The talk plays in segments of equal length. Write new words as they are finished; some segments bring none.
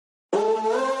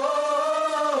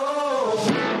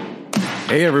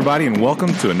Hey, everybody, and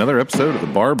welcome to another episode of the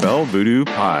Barbell Voodoo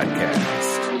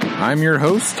Podcast. I'm your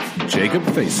host, Jacob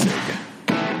Fasig.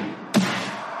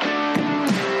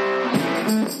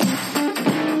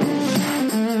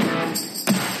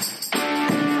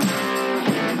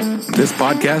 This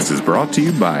podcast is brought to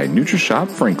you by NutriShop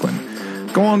Franklin.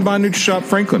 Go on by NutriShop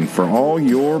Franklin for all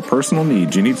your personal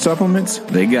needs. You need supplements?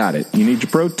 They got it. You need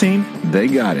your protein? They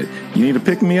got it. You need to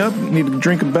pick me up? You need to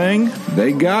drink a bang?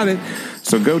 They got it.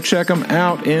 So go check them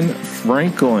out in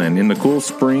Franklin, in the Cool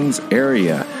Springs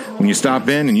area. When you stop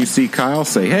in and you see Kyle,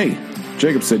 say, hey,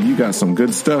 Jacob said you got some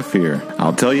good stuff here.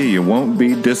 I'll tell you, you won't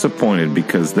be disappointed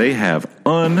because they have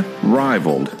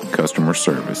unrivaled customer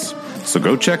service. So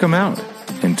go check them out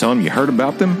and tell them you heard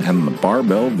about them on the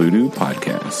Barbell Voodoo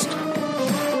Podcast.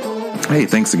 Hey,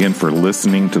 thanks again for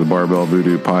listening to the Barbell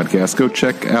Voodoo Podcast. Go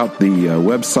check out the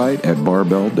website at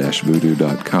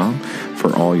barbell-voodoo.com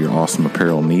for all your awesome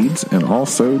apparel needs. And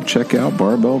also check out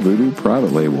Barbell Voodoo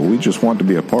Private Label. We just want to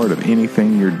be a part of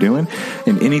anything you're doing,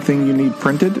 and anything you need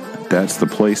printed, that's the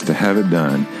place to have it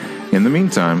done. In the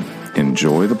meantime,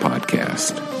 enjoy the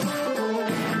podcast.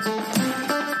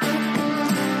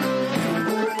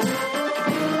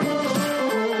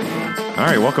 All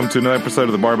right, welcome to another episode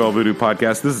of the Barbell Voodoo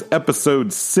Podcast. This is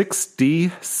episode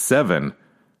 67.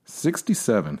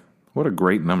 67. What a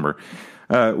great number.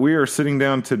 We are sitting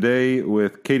down today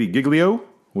with Katie Giglio,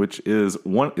 which is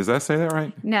one... Is that say that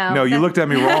right? No, you looked at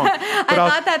me wrong. I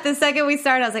thought that the second we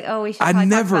started, I was like, oh, we should talk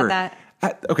about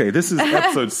that. Okay, this is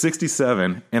episode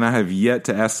 67, and I have yet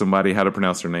to ask somebody how to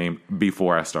pronounce their name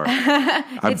before I start.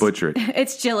 I butcher it.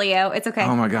 It's Giglio. It's okay.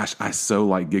 Oh my gosh, I so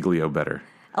like Giglio better.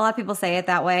 A lot of people say it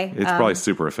that way. It's probably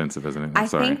super offensive, isn't it? I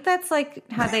think that's like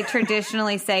how they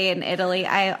traditionally say it in Italy.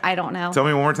 I don't know. Tell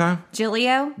me one more time.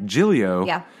 Giglio? Giglio?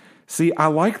 Yeah. See, I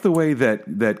like the way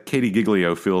that Katie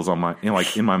Giglio feels on my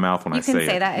in my mouth when I say it. You can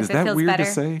say that if Is it that feels weird better.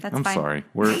 to say? That's I'm fine. sorry.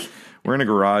 We're in a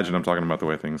garage and I'm talking about the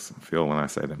way things feel when I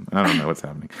say them. I don't know what's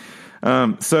happening.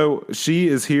 So she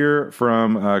is here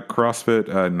from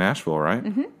CrossFit Nashville, right?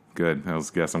 Mm-hmm. Good. I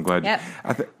was guess. I'm glad. Yep.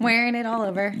 Wearing it all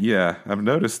over. Yeah, I've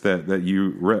noticed that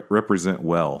you represent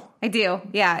well. I do.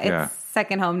 Yeah, it's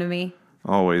second home to me.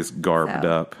 Always garbed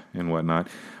up and whatnot.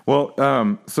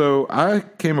 Well, so I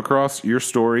came across your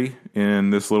story in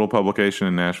this little publication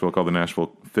in Nashville called the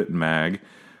Nashville Fit Mag.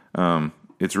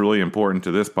 It's really important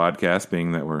to this podcast,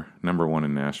 being that we're number one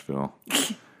in Nashville.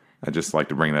 I just like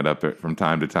to bring that up from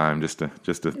time to time, just to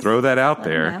throw that out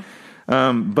there.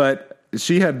 But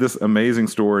she had this amazing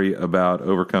story about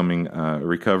overcoming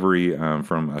recovery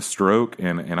from a stroke,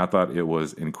 and I thought it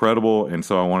was incredible, and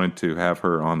so I wanted to have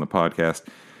her on the podcast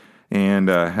and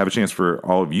have a chance for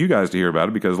all of you guys to hear about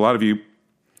it, because a lot of you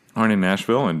aren't in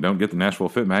Nashville and don't get the Nashville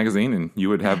Fit magazine, and you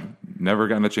would have never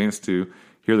gotten a chance to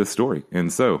hear this story.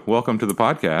 And so, welcome to the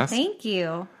podcast. Thank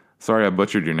you. Sorry I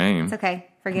butchered your name. It's okay.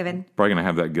 Forgiven. Probably going to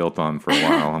have that guilt on for a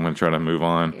while. I'm going to try to move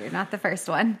on. You're not the first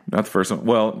one. Not the first one.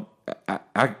 Well,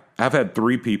 I've had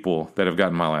 3 people that have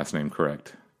gotten my last name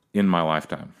correct in my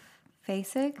lifetime.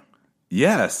 Fasig?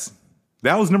 Yes.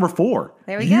 That was number 4.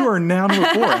 There we go. You are now number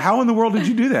 4. How in the world did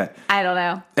you do that? I don't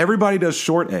know. Everybody does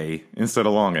short A instead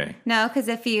of long A. No, because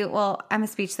I'm a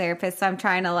speech therapist, so I'm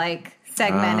trying to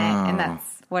segment it, and that's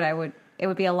what it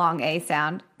would be a long A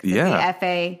sound. Yeah. It'd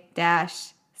be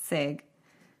F-A-sig.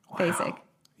 Wow. Fasig.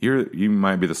 You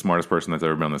might be the smartest person that's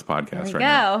ever been on this podcast There we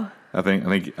now.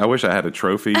 I wish I had a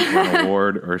trophy or an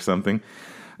award or something.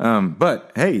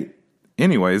 But hey,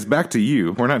 anyways, back to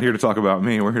you. We're not here to talk about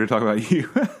me. We're here to talk about you.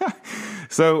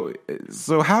 So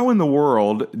how in the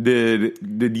world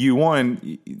did you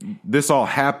this all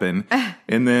happen?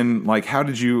 And then how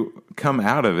did you come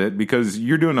out of it? Because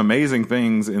you're doing amazing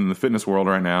things in the fitness world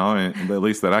right now, and at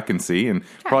least that I can see, and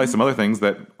probably some other things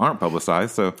that aren't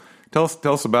publicized. So tell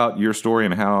us about your story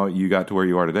and how you got to where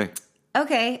you are today.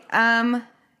 Okay.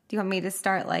 Do you want me to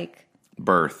start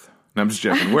birth? No, I'm just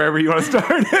joking. Wherever you want to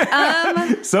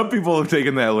start. Some people have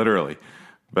taken that literally,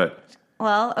 but.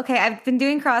 Well, okay. I've been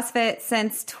doing CrossFit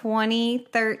since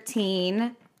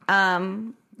 2013.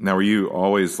 Now, were you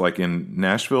always in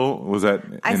Nashville? Was that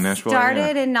in Nashville? I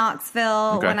started in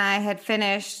Knoxville when I had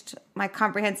finished my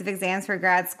comprehensive exams for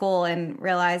grad school and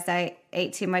realized I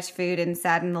ate too much food and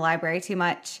sat in the library too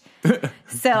much.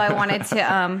 So I wanted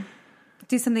to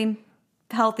do something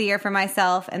healthier for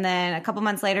myself, and then a couple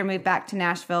months later moved back to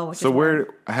Nashville. Why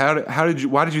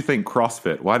did you think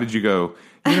CrossFit? Why did you go,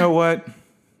 you know what?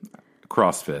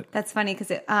 CrossFit. That's funny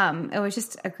because it was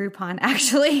just a Groupon,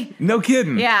 actually. No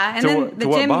kidding. Yeah, and then the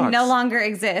gym no longer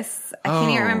exists. I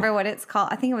can't even remember what it's called.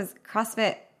 I think it was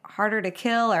CrossFit Harder to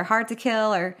Kill or Hard to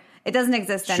Kill, or it doesn't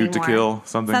exist anymore. Shoot to Kill,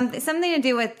 something. Something to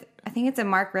do with I think it's a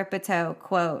Mark Ripito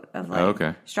quote of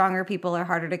like, stronger people are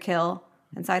harder to kill.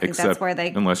 And so I think that's where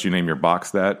unless you name your box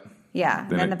that. Yeah,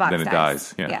 then the box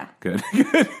dies. Yeah. Good.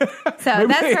 So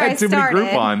that's where I started. Too many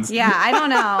Groupons. Yeah, I don't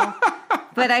know.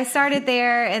 But I started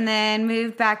there and then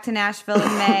moved back to Nashville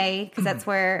in May because that's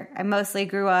where I mostly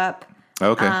grew up.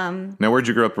 Okay. Now, where'd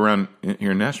you grow up around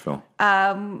here in Nashville?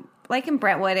 Like in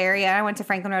Brentwood area. I went to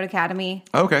Franklin Road Academy.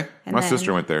 Okay. My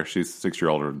sister went there. She's 6 years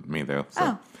older than me, though.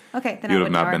 So okay. Then you would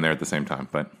have not been there at the same time.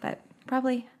 But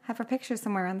probably have our pictures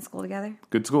somewhere around the school together.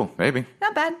 Good school, maybe.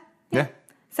 Not bad. Yeah.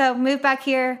 So moved back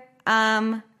here.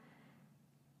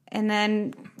 And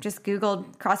then just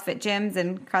Googled CrossFit gyms,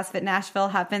 and CrossFit Nashville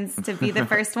happens to be the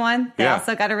first one. They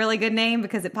also got a really good name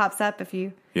because it pops up if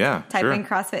you type in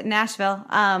CrossFit Nashville.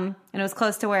 And it was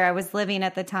close to where I was living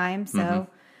at the time. So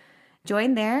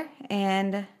joined there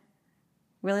and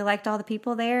really liked all the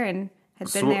people there and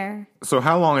had been there. So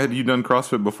how long had you done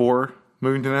CrossFit before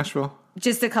moving to Nashville?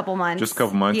 Just a couple months. Just a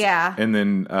couple months? Yeah. And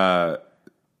then,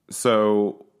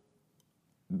 So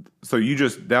you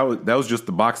just that was just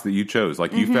the box that you chose.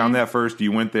 Like you found that first,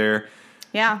 you went there.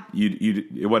 Yeah.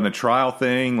 It wasn't a trial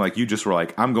thing. Like you just were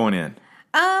like, I'm going in.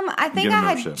 I think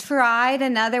I had tried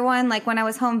another one like when I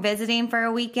was home visiting for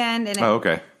a weekend, and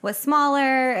it was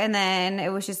smaller. And then it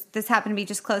was just this happened to be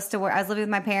just close to where I was living with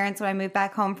my parents when I moved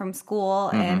back home from school,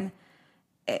 and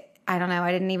I don't know.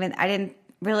 I didn't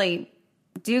really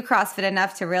do CrossFit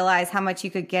enough to realize how much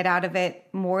you could get out of it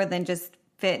more than just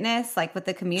fitness, like with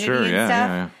the community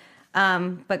and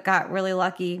stuff. But got really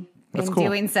lucky in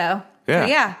doing so. Yeah.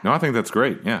 So, yeah. No, I think that's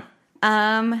great. Yeah.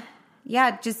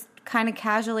 Just kind of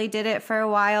casually did it for a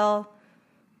while.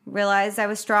 Realized I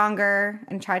was stronger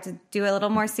and tried to do it a little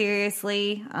more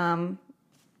seriously. I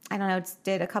don't know, just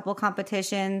did a couple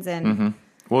competitions and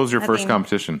What was your first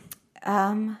competition?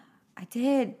 I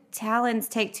did Talon's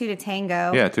Take Two to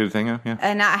Tango. Yeah, Two to Tango, yeah.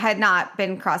 And I had not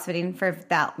been CrossFitting for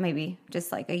that maybe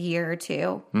just like a year or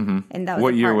two. And that was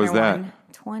what year was that?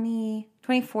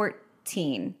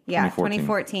 2014. Yeah,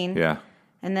 2014. Yeah.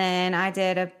 And then I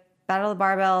did a Battle of the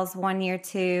Barbells 1 year,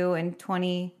 2 in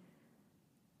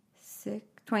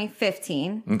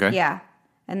 2015. Okay. Yeah.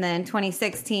 And then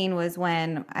 2016 was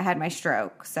when I had my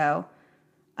stroke. So,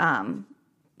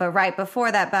 but right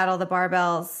before that Battle of the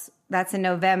Barbells, that's in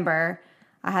November,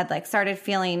 I had like started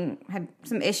had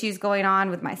some issues going on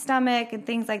with my stomach and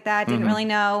things like that. Didn't really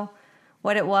know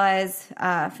what it was.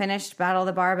 Finished Battle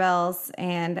of the Barbells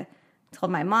and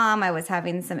told my mom I was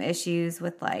having some issues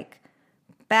with like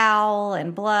bowel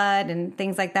and blood and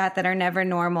things like that are never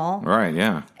normal. Right,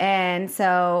 yeah. And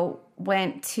so I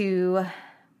went to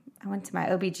my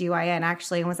OBGYN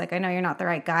actually and was like, I know you're not the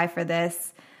right guy for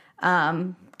this.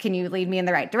 Can you lead me in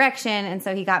the right direction? And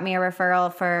so he got me a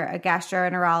referral for a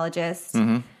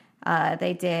gastroenterologist.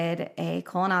 They did a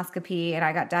colonoscopy, and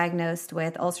I got diagnosed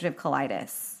with ulcerative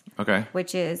colitis. Okay.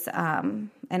 Which is an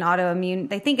autoimmune.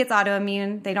 They think it's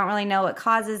autoimmune. They don't really know what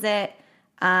causes it,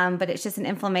 but it's just an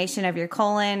inflammation of your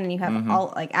colon, and you have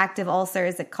active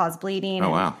ulcers that cause bleeding.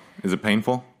 Oh, wow. Is it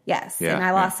painful? Yes. Yeah, and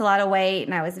I lost a lot of weight,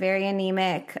 and I was very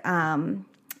anemic.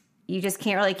 You just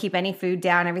can't really keep any food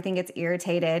down. Everything gets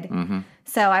irritated.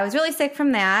 So I was really sick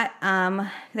from that.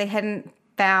 They hadn't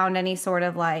found any sort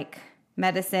of like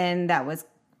medicine that was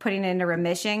putting it into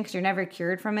remission because you're never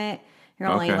cured from it. You're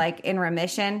only like in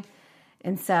remission.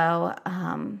 And so,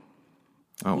 oh,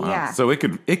 wow. Yeah. So it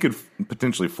could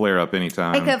potentially flare up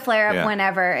anytime. It could flare up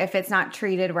whenever if it's not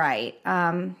treated right.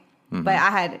 But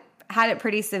I had it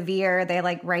pretty severe. They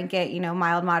like rank it,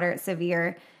 mild, moderate,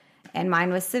 severe. And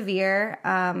mine was severe.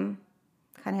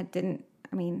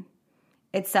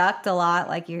 It sucked a lot.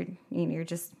 Like you're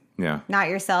just not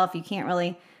yourself. You can't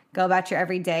really go about your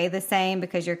everyday the same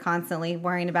because you're constantly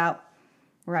worrying about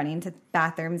running to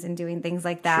bathrooms and doing things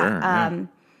like that.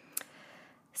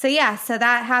 Sure, so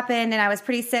that happened, and I was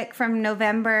pretty sick from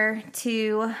November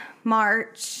to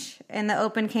March, and the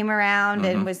Open came around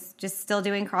and was just still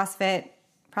doing CrossFit.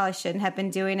 Probably shouldn't have been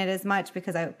doing it as much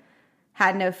because I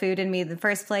had no food in me in the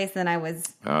first place, and I was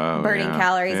burning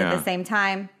calories at the same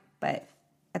time. But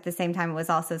at the same time, it was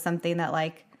also something that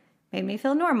like made me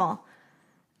feel normal.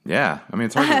 Yeah, I mean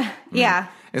it's hard.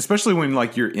 Especially when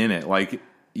like you're in it, like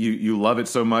you love it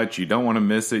so much, you don't want to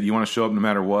miss it. You want to show up no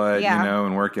matter what,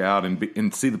 and work out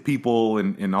and see the people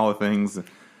and all the things.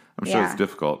 I'm sure it's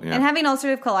difficult. Yeah. And having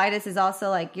ulcerative colitis is also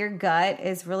like your gut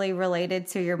is really related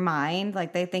to your mind.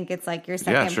 Like they think it's like your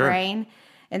second brain.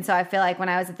 And so I feel like when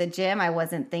I was at the gym, I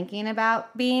wasn't thinking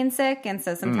about being sick. And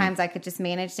so sometimes I could just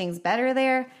manage things better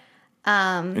there.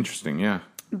 Interesting, yeah.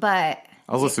 But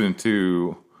I was listening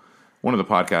to one of the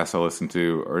podcasts I listened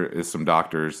to is some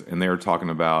doctors, and they were talking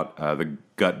about the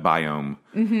gut biome,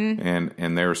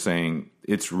 and they were saying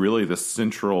it's really the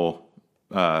central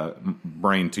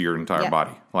brain to your entire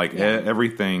body. Like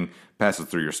everything passes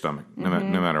through your stomach, no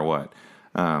matter what.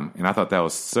 And I thought that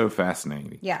was so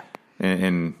fascinating. Yeah.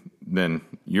 And then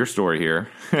your story here.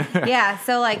 Yeah.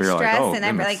 So like stress like, oh,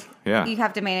 and you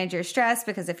have to manage your stress,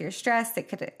 because if you're stressed, it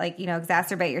could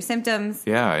exacerbate your symptoms.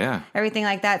 Yeah. Yeah. Everything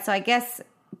like that. So I guess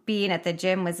being at the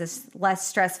gym was a less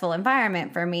stressful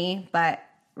environment for me, but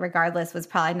regardless was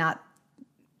probably not,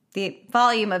 the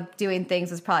volume of doing things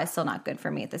was probably still not good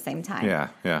for me at the same time. Yeah.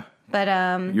 Yeah. But,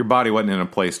 your body wasn't in a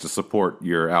place to support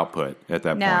your output at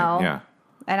that point. Yeah.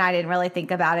 And I didn't really think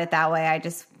about it that way. I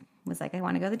just was like, I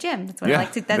want to go to the gym. That's what I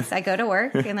like to, I go to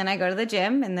work and then I go to the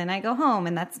gym and then I go home,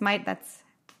 and that's my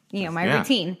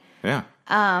routine. Yeah.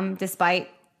 Despite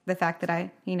the fact that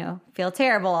I, feel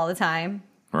terrible all the time.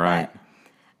 Right.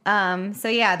 But, so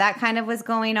yeah, that kind of was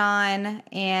going on,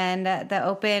 and the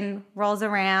open rolls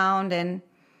around, and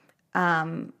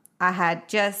I had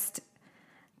just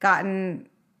gotten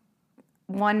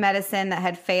one medicine that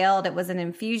had failed. It was an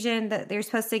infusion that you're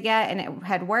supposed to get, and it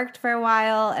had worked for a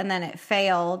while, and then it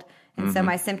failed. And so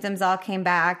my symptoms all came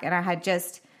back, and I had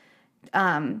just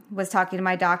was talking to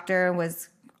my doctor and was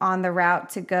on the route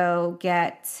to go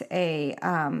get a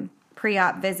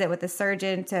pre-op visit with a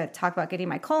surgeon to talk about getting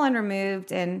my colon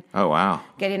removed and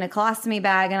getting a colostomy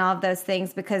bag and all of those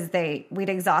things, because we'd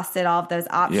exhausted all of those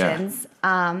options.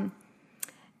 Yeah.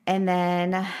 And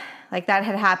then that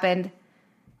had happened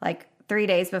 3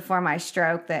 days before my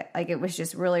stroke, that it was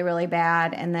just really, really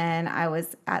bad. And then I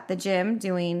was at the gym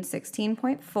doing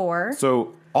 16.4.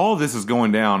 So all of this is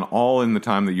going down all in the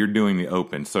time that you're doing the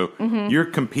open. So you're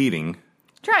competing.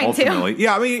 Trying ultimately. to.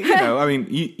 Yeah,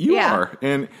 you are.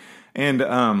 And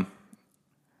all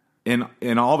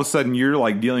of a sudden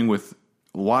you're dealing with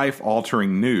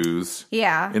life-altering news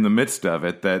in the midst of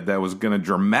it that was going to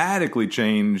dramatically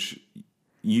change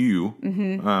you,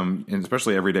 and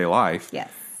especially everyday life.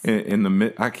 Yes.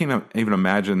 I can't even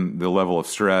imagine the level of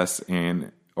stress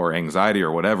or anxiety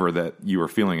or whatever that you were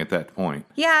feeling at that point.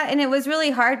 Yeah, and it was really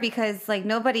hard because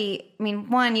nobody.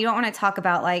 One, you don't want to talk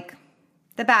about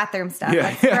the bathroom stuff.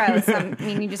 Yeah. That's gross.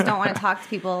 You just don't want to talk to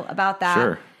people about that.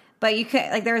 Sure. But you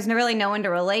could there was really no one to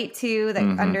relate to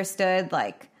that understood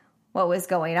what was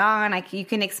going on. You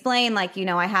can explain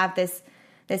I have this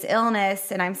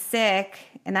illness and I'm sick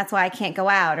and that's why I can't go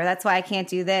out, or that's why I can't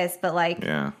do this. But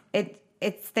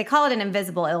they call it an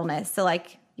invisible illness. So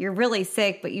you're really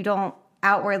sick, but you don't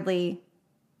outwardly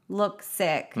look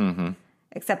sick. Mm-hmm.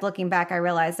 Except looking back, I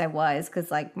realized I was,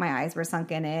 because my eyes were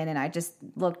sunken in and I just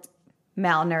looked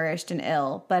malnourished and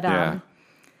ill. But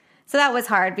so that was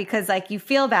hard because you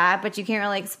feel bad, but you can't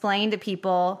really explain to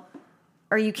people,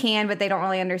 or you can, but they don't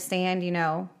really understand.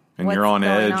 And you're on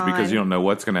edge because you don't know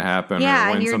what's going to happen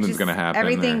or when something's going to happen.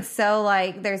 Everything's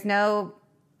so there's no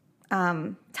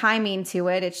timing to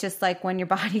it. It's just when your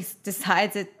body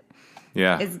decides it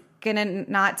is gonna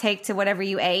not take to whatever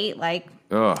you ate.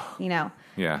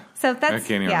 Yeah. So that's I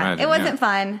can't even imagine. It wasn't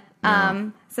fun.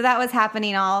 No. So that was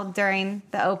happening all during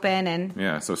the open, and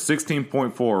so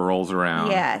 16.4 rolls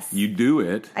around. Yes, you do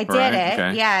it. I did it.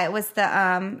 Okay. Yeah, it was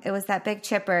that big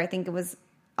chipper. I think it was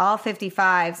all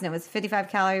 55s, and it was 55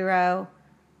 calorie row,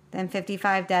 then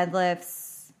 55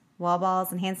 deadlifts, wall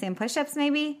balls, and handstand push-ups.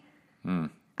 Maybe.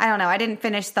 I don't know. I didn't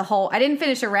finish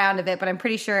a round of it, but I'm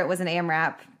pretty sure it was an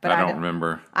AMRAP. But I don't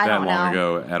remember that long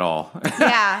ago at all.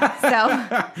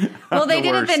 Yeah. So, they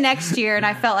did it the next year, and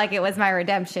I felt like it was my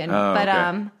redemption. Oh, but,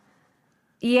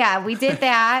 okay. We did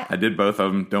that. I did both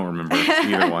of them. Don't remember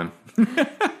either one.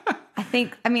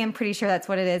 I'm pretty sure that's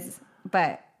what it is.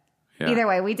 But either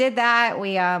way, we did that.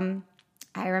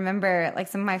 I remember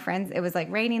some of my friends, it was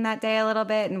raining that day a little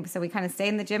bit. And so we kind of stayed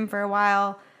in the gym for a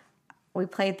while. We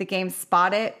played the game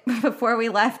Spot It before we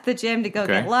left the gym to go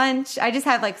get lunch. I just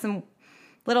have some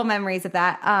little memories of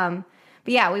that.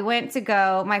 But we went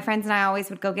to my friends and I always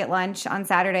would go get lunch on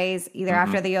Saturdays, either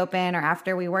after the open or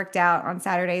after we worked out on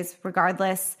Saturdays,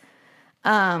 regardless.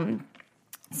 So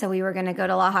we were going to go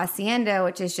to La Hacienda,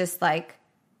 which is just I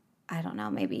don't know,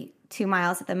 maybe 2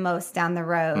 miles at the most down the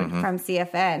road from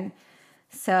CFN.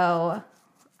 So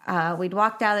we'd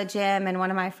walked out of the gym, and one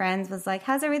of my friends was like,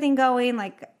 how's everything going?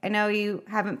 I know you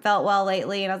haven't felt well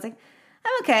lately. And I was like,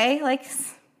 I'm okay.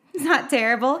 It's not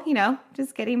terrible,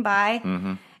 just getting by.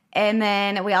 Mm-hmm. And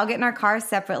then we all get in our cars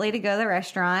separately to go to the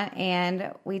restaurant,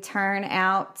 and we turn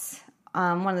out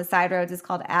one of the side roads is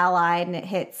called Allied, and it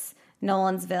hits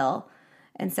Nolensville.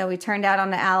 And so we turned out on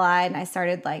the Allied, and I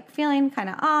started feeling kind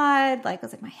of odd. I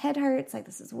was my head hurts.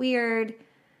 This is weird.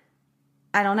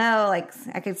 I don't know, like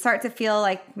I could start to feel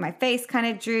like my face kind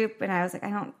of droop, and I was like, I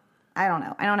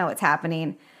don't know what's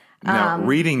happening. Now,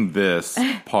 reading this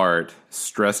part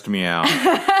stressed me out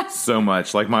so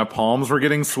much. Like, my palms were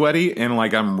getting sweaty, and,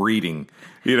 like, I'm reading,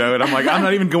 and I'm like, I'm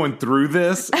not even going through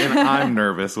this, and I'm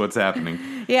nervous what's happening.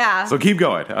 Yeah. So keep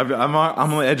going. I'm on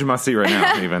the edge of my seat right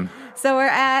now, even. So we're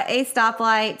at a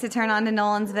stoplight to turn on to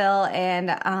Nolensville,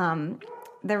 and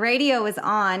the radio is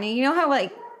on. And you know how,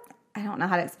 like, I don't know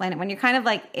how to explain it. When you're kind of,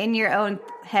 like, in your own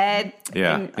head.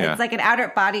 Yeah. It's like an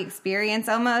out-of-body experience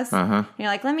almost. Uh-huh. You're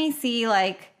like, let me see,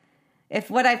 like, if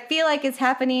what I feel like is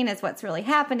happening is what's really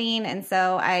happening. And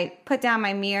so I put down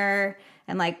my mirror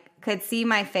and, like, could see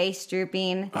my face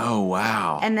drooping. Oh,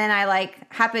 wow. And then I,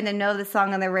 like, happened to know the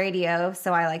song on the radio.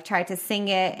 So I, like, tried to sing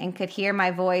it and could hear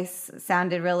my voice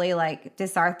sounded really, like,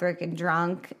 dysarthric and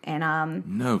drunk. And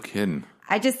no kidding.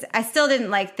 I still didn't,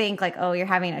 like, think, like, oh, you're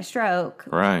having a stroke.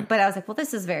 Right. But I was like, well,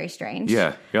 this is very strange.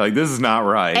 Yeah. You're like, this is not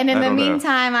right. And in the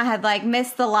meantime, I had, like,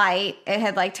 missed the light. It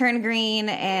had, like, turned green,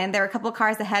 and there were a couple of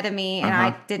cars ahead of me, and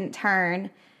I didn't turn.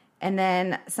 And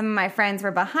then some of my friends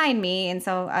were behind me, and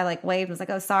so I, like, waved, was like,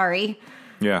 oh, sorry.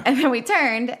 Yeah. And then we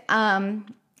turned,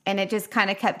 and it just kind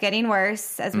of kept getting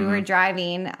worse as we were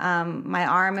driving. My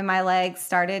arm and my legs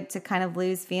started to kind of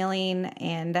lose feeling,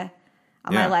 and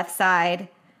on my left side,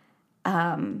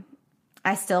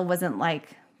 I still wasn't, like,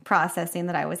 processing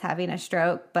that I was having a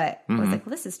stroke, but I was like,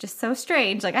 well, this is just so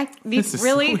strange. Like, I need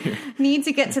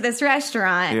to get to this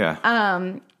restaurant.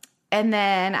 Yeah. And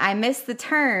then I missed the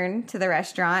turn to the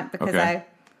restaurant because I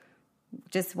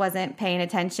just wasn't paying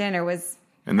attention or was.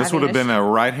 And this would have been a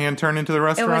right-hand turn into the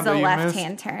restaurant? It was a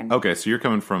left-hand turn. Okay, so you're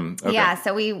coming from... Okay. Yeah,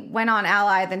 so we went on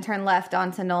Ally, then turned left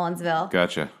onto Nolensville.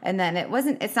 Gotcha. And then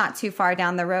it's not too far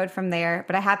down the road from there,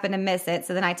 but I happened to miss it.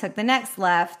 So then I took the next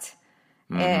left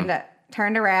and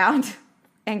turned around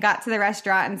and got to the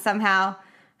restaurant, and somehow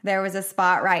there was a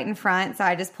spot right in front, so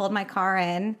I just pulled my car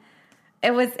in.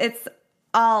 It's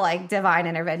all like divine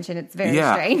intervention. It's very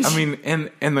strange. I mean, and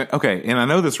I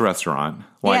know this restaurant,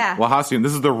 like La Hacienda.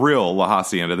 This is the real La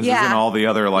Hacienda. This isn't all the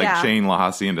other chain La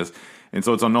Haciendas. And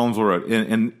so it's on Nolensville Road.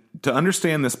 And to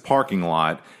understand this parking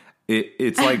lot,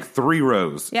 it's like 3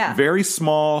 rows. Yeah. Very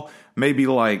small, maybe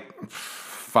like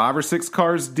 5 or 6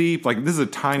 cars deep. Like, this is a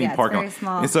tiny parking lot.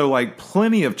 Small. And so, like,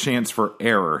 plenty of chance for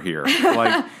error here.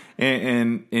 Like,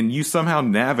 and you somehow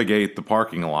navigate the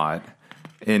parking lot.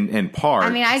 And park. I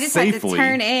mean, I just safely. had to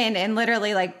turn in and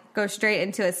literally, like, go straight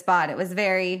into a spot. It was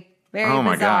very, very bizarre. Oh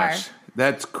my gosh,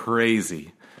 that's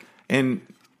crazy. And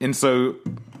so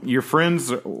your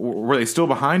friends, were they still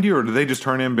behind you, or did they just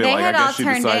turn in and be they like, had I all guess she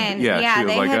turned decided? In. Yeah, she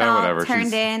was they like, had all whatever.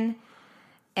 Turned in,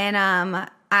 and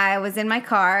I was in my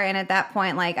car, and at that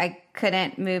point, like, I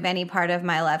couldn't move any part of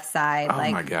my left side. Oh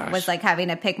like, my gosh. Was like having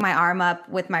to pick my arm up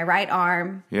with my right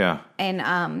arm. Yeah,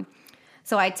 and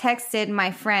so I texted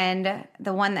my friend,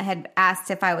 the one that had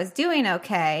asked if I was doing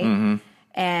okay.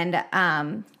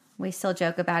 And we still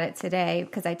joke about it today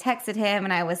because I texted him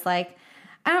and I was like,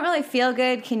 I don't really feel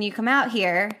good. Can you come out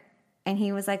here? And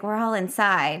he was like, we're all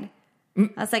inside. I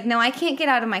was like, no, I can't get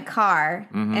out of my car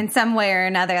in some way or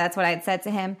another. That's what I had said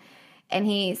to him. And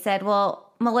he said,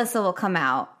 well, Melissa will come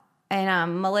out.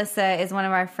 And Melissa is one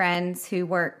of our friends who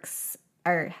worked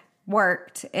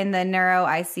in the neuro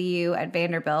ICU at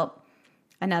Vanderbilt.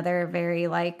 Another very,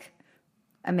 like,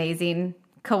 amazing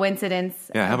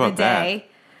coincidence how about of the day.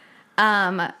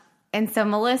 And so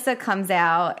Melissa comes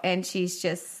out, and she's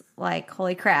just like,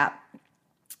 holy crap,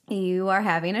 you are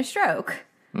having a stroke.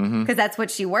 Because that's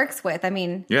what she works with. I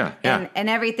mean, and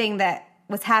everything that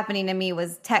was happening to me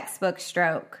was textbook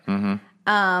stroke. And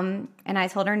I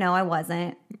told her, no, I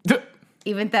wasn't.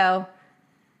 Even though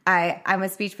I'm a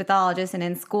speech pathologist, and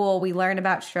in school we learn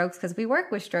about strokes because we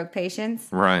work with stroke patients.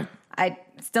 Right. I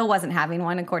still wasn't having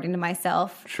one, according to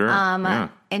myself. Sure.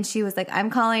 And she was like, I'm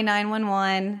calling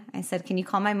 911. I said, can you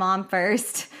call my mom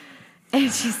first?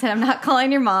 And she said, I'm not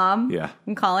calling your mom. Yeah.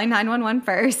 I'm calling 911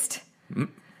 first.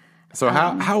 So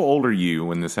how old are you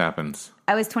when this happens?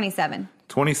 I was 27.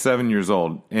 27 years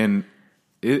old. And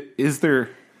is there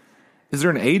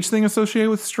an age thing associated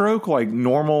with stroke, like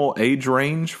normal age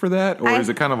range for that? Or is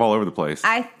it kind of all over the place?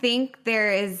 I think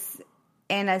there is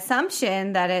an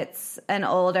assumption that it's an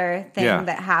older thing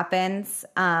that happens.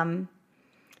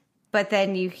 But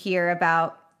then you hear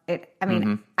about it. I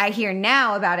mean, I hear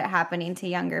now about it happening to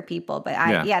younger people, but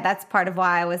that's part of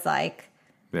why I was like,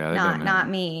 not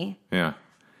me. Yeah.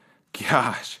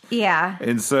 Gosh. Yeah.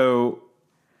 And so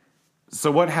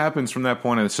what happens from that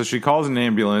point? So she calls an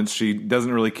ambulance. She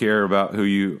doesn't really care about who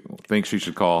you think she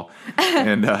should call.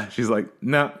 And she's like,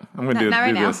 no, I'm going to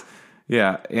do this.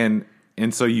 Yeah. And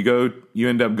so you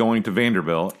end up going to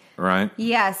Vanderbilt, right?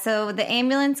 Yeah. So the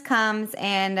ambulance comes,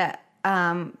 and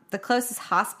the closest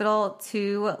hospital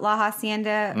to La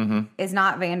Hacienda is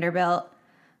not Vanderbilt.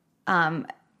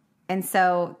 And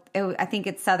so I think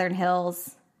it's Southern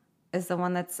Hills is the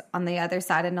one that's on the other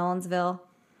side of Nolensville.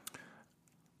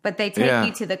 But they take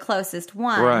you to the closest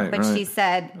one. Right, but she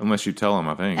said... Unless you tell them,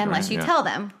 I think. Unless you tell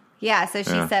them. Yeah, so she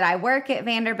said, I work at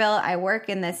Vanderbilt. I work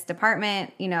in this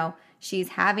department. You know, she's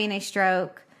having a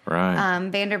stroke. Right.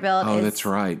 Vanderbilt is... that's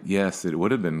right. Yes, it would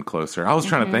have been closer. I was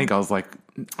trying to think. I was like,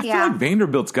 I feel like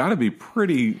Vanderbilt's got to be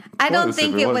pretty close. I don't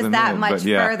think it was that much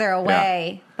further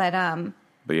away. Yeah.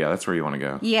 But yeah, that's where you want to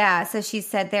go. Yeah, so she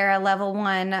said they're a level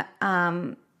 1...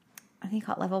 I think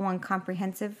called Level 1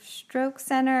 Comprehensive Stroke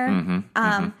Center.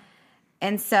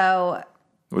 And so...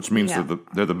 Which means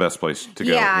they're the best place to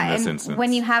go in this instance.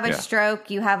 When you have a stroke,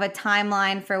 you have a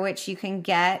timeline for which you can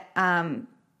get the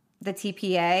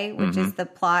TPA, which is the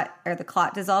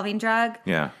clot dissolving drug.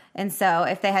 Yeah. And so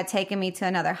if they had taken me to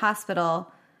another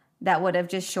hospital, that would have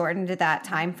just shortened that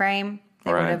time frame.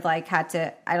 They would have had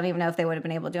to... I don't even know if they would have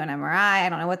been able to do an MRI. I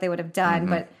don't know what they would have done,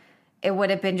 but it would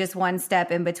have been just one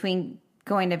step in between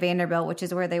going to Vanderbilt, which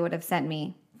is where they would have sent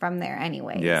me from there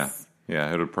anyways. Yeah,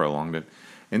 it would have prolonged it.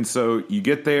 And so you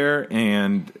get there,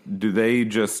 and do they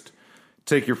just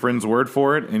take your friend's word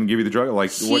for it and give you the drug?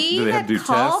 Like, what do they have to do?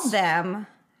 Called them.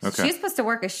 Okay. She was supposed to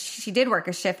work she did work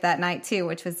a shift that night too,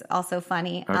 which was also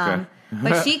funny. Okay.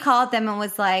 But she called them and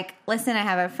was like, "Listen, I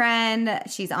have a friend.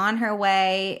 She's on her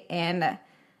way, and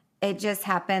it just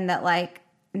happened that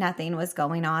nothing was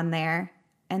going on there."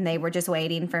 And they were just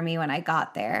waiting for me when I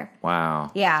got there.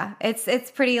 Wow. Yeah.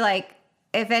 It's pretty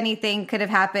if anything could have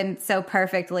happened so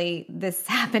perfectly, this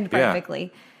happened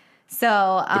perfectly. Yeah.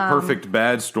 So the perfect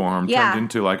bad storm turned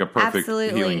into a perfect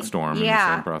healing storm in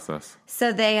the same process.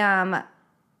 So they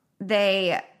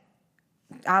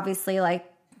obviously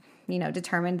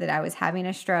determined that I was having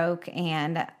a stroke,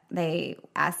 and they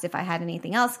asked if I had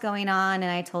anything else going on,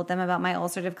 and I told them about my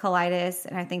ulcerative colitis,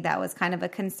 and I think that was kind of a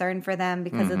concern for them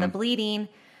because of the bleeding.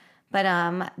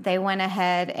 But they went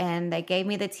ahead and they gave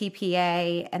me the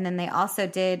TPA, and then they also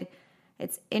did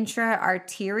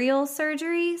intra-arterial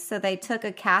surgery. So they took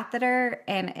a catheter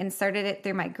and inserted it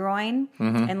through my groin,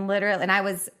 and literally, and I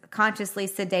was consciously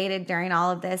sedated during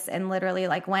all of this, and literally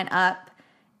went up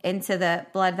into the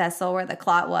blood vessel where the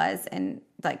clot was and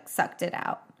sucked it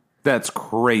out. That's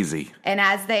crazy. And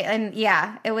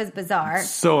it was bizarre.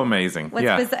 So amazing.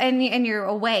 And you're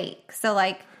awake.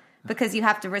 So because you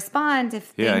have to respond if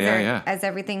things as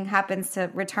everything happens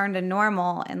to return to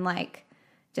normal, and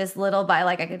just little by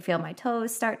I could feel my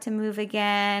toes start to move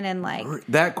again, and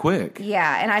that quick.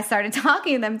 Yeah. And I started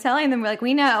talking to them, telling them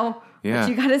we know, but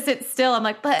you got to sit still. I'm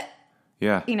but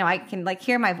I can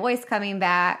hear my voice coming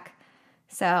back.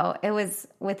 So it was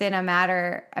within a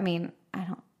matter. I mean, I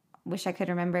don't wish I could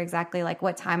remember exactly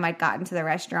what time I'd gotten to the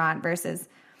restaurant versus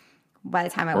by the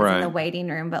time I was in the waiting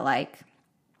room, but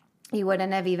you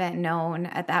wouldn't have even known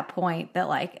at that point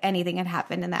that anything had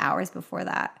happened in the hours before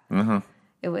that.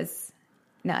 It was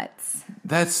nuts.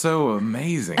 That's so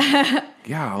amazing.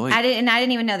 Golly. I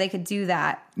didn't even know they could do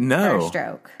that for a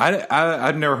stroke.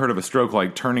 I'd never heard of a stroke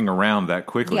turning around that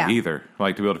quickly either.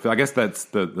 To be able to feel. I guess that's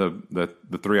the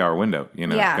 3-hour window,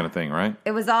 kind of thing, right?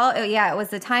 It was it was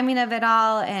the timing of it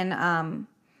all, and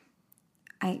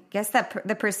I guess that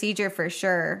the procedure for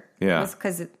sure was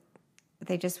because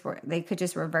they could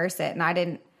just reverse it, and I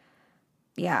didn't.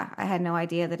 Yeah, I had no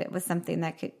idea that it was something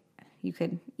that you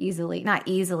could easily, not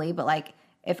easily, but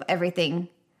if everything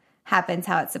happens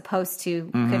how it's supposed to,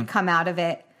 could come out of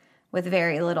it with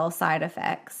very little side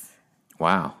effects.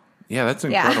 Wow. Yeah, that's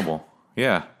incredible.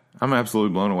 Yeah, I'm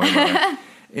absolutely blown away by that.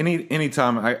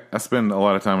 Anytime I spend a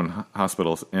lot of time in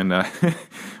hospitals and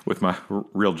with my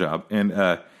real job, and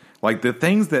the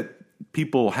things that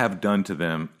people have done to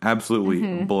them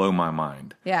absolutely blow my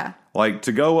mind. Yeah.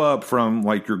 To go up from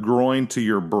your groin to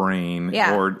your brain,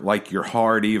 or your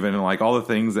heart even, and all the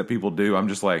things that people do, I'm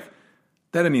just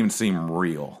that didn't even seem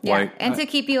real. Yeah. And to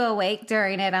keep you awake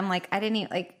during it, I'm I didn't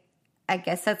even, I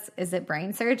guess is it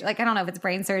brain surgery? I don't know if it's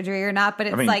brain surgery or not, but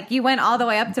it's you went all the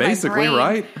way up to my brain. Basically,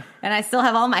 right? And I still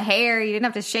have all my hair. You didn't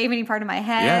have to shave any part of my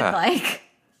head. Yeah.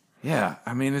 Yeah.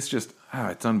 I mean, it's just,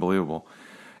 it's unbelievable.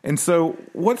 And so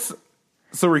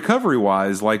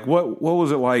recovery-wise, what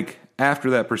was it like after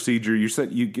that procedure? You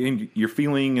said you gained your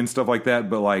feeling and stuff like that,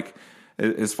 but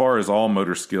as far as all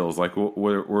motor skills,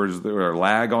 was there a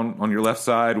lag on your left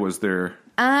side? Was there?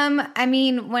 I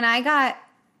mean, when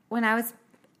I was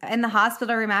in the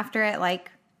hospital room after it,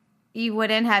 you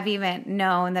wouldn't have even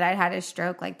known that I'd had a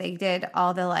stroke. They did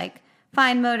all the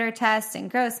fine motor tests and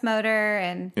gross motor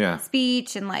and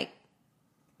speech, and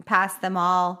passed them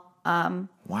all.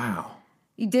 Wow.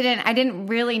 I didn't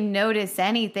really notice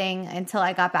anything until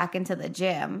I got back into the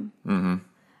gym,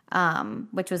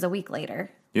 which was a week later.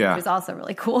 Yeah. Which was also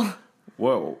really cool.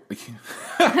 Whoa.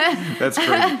 That's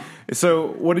crazy. So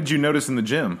what did you notice in the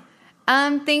gym?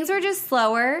 Things were just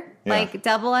slower, Yeah. like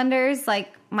double unders.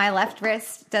 Like my left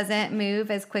wrist doesn't move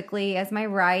as quickly as my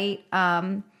right.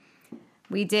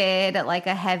 We did like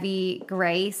a heavy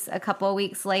grace a couple of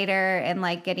weeks later, and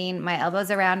like getting my elbows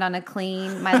around on a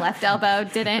clean. My left elbow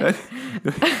didn't.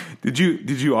 Did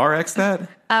you RX that?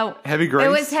 Oh, heavy grace. It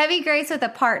was heavy grace with a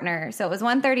partner, so it was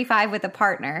 135 with a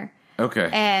partner. Okay,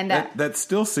 and that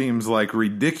still seems like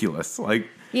ridiculous. Like,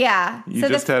 yeah, you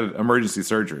just had emergency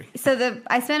surgery. So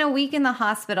I spent a week in the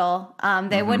hospital.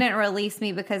 They wouldn't release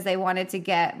me because they wanted to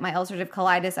get my ulcerative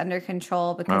colitis under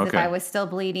control, because if I was still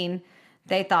bleeding,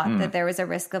 they thought that there was a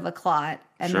risk of a clot.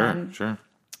 And Sure.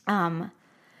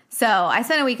 So I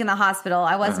spent a week in the hospital.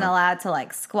 I wasn't allowed to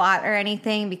like squat or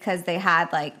anything because they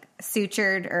had like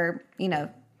sutured, or,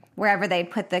 wherever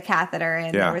they'd put the catheter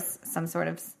in, there was some sort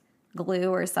of glue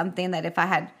or something that if I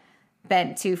had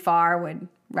bent too far would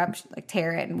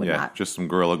tear it and would not. Just some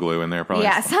Gorilla Glue in there probably.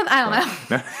 Yeah, I don't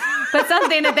know. But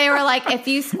something that they were like, if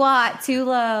you squat too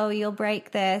low, you'll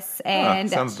break this. And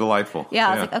sounds delightful. Yeah,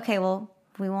 I was like, okay, well,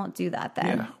 we won't do that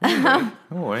then. Yeah,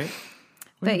 we'll wait.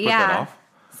 But yeah,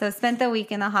 so spent the week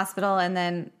in the hospital, and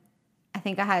then I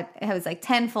think it was like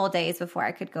 10 full days before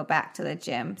I could go back to the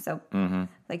gym. So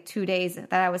like 2 days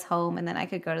that I was home, and then I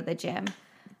could go to the gym.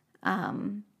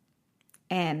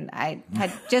 And I had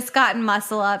just gotten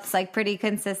muscle ups like pretty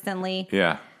consistently.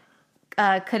 Yeah.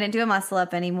 Couldn't do a muscle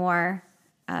up anymore.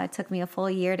 It took me a full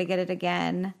year to get it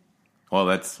again. Well,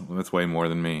 that's way more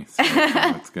than me. So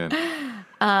that's good.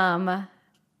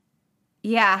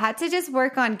 Yeah, I had to just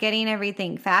work on getting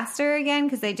everything faster again,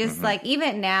 because they just like,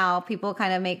 even now people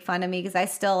kind of make fun of me because I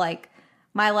still like,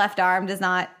 my left arm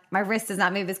my wrist does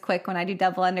not move as quick when I do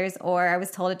double unders, or I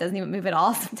was told it doesn't even move at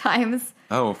all sometimes.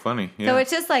 Oh, funny. Yeah. So it's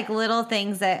just like little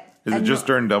things that... Is it just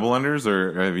during double unders,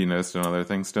 or have you noticed in other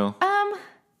things still?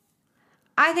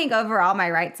 I think overall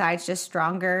my right side's just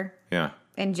stronger. Yeah.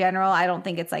 In general, I don't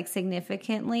think it's like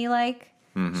significantly like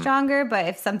stronger, but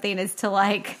if something is to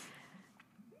like,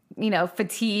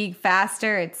 fatigue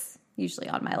faster, it's usually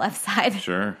on my left side.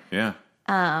 Sure. Yeah.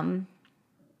 I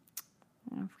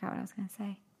forgot what I was going to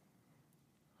say.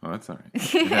 Oh, that's all right.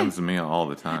 It happens to me all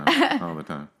the time. All the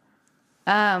time.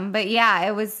 But yeah,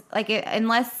 it was like,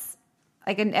 unless,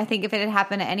 like, I think if it had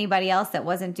happened to anybody else that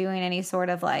wasn't doing any sort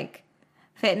of like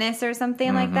fitness or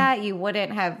something like that, you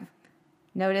wouldn't have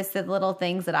noticed the little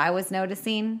things that I was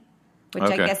noticing, which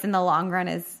I guess in the long run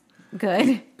is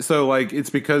good. So like, it's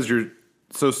because you're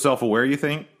so self-aware, you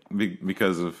think,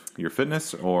 because of your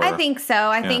fitness, or? I think so.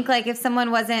 I think like if someone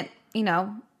wasn't,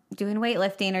 doing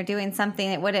weightlifting or doing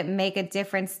something, it wouldn't make a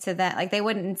difference to that. Like they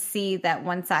wouldn't see that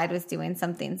one side was doing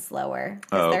something slower,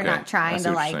 because they're not trying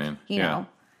to like, you're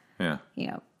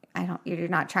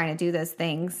not trying to do those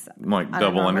things like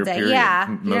double under day. period.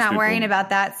 Yeah, you're not worrying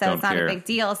about that, so it's not a big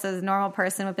deal. So the normal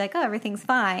person would be like, oh, everything's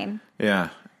fine. Yeah.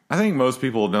 I think most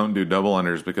people don't do double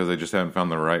unders because they just haven't found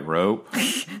the right rope.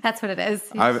 That's what it is.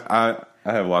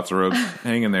 I have lots of ropes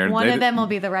hanging there. One of them will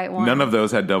be the right one. None of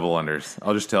those had double unders.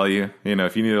 I'll just tell you,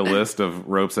 if you need a list of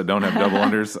ropes that don't have double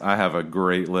unders, I have a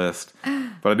great list.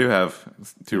 But I do have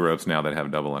 2 ropes now that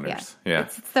have double unders. Yeah.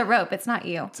 It's the rope. It's not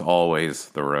you. It's always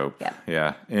the rope. Yeah.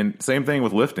 Yeah. And same thing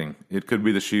with lifting. It could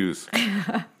be the shoes.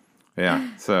 Yeah.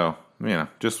 So,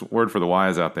 just word for the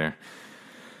wise out there.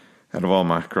 Out of all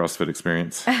my CrossFit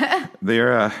experience,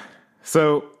 they're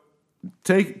so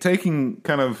taking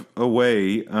kind of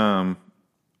away.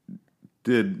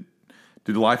 Did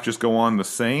life just go on the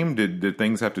same? Did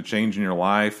things have to change in your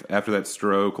life after that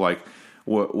stroke? Like,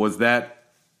 was that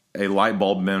a light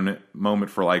bulb moment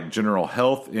for like general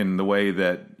health in the way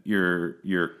that your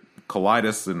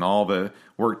colitis and all the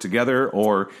work together,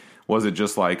 or was it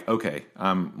just like, okay,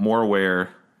 I'm more aware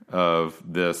of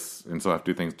this, and so I have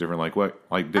to do things different? Like what?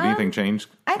 Like, did anything change?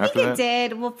 I think it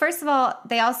did. Well, first of all,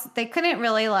 they couldn't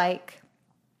really like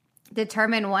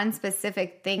determine one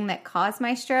specific thing that caused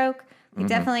my stroke. We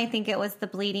definitely think it was the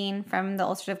bleeding from the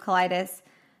ulcerative colitis,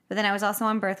 but then I was also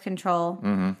on birth control,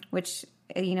 which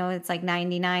it's like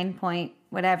 99 point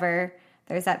whatever.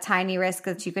 There's that tiny risk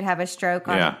that you could have a stroke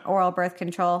on oral birth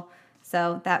control.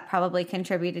 So that probably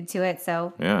contributed to it.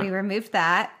 So we removed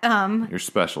that. You're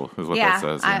special, is what that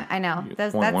says. I know.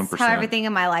 That's how everything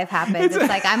in my life happens. It's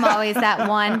like I'm always that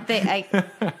one thing. Like,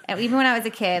 even when I was a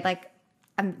kid, like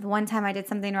the one time I did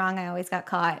something wrong, I always got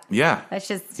caught. Yeah. That's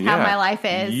just how my life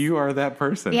is. You are that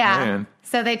person. Yeah. Man.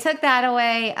 So they took that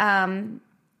away.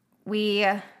 We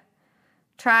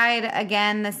tried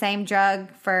again the same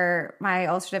drug for my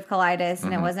ulcerative colitis,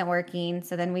 and it wasn't working.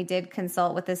 So then we did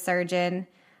consult with a surgeon.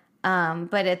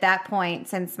 But at that point,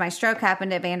 since my stroke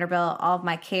happened at Vanderbilt, all of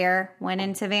my care went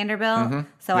into Vanderbilt.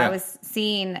 So I was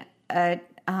seeing a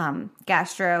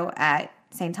gastro at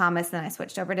St. Thomas, then I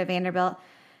switched over to Vanderbilt.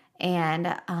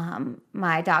 And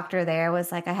my doctor there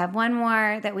was like, I have one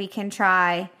more that we can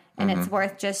try, and it's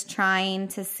worth just trying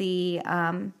to see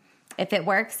if it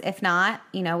works. If not,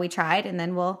 we tried, and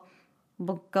then we'll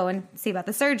go and see about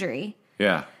the surgery.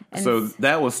 Yeah. And so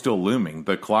that was still looming.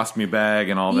 The colostomy bag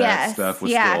and all that stuff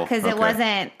was still... Yeah, because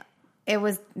it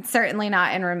was certainly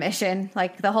not in remission.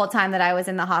 Like the whole time that I was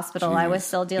in the hospital, I was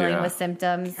still dealing with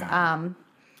symptoms.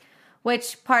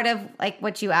 Which part of like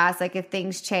what you asked, like if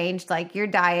things changed, like your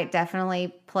diet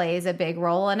definitely plays a big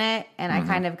role in it. And I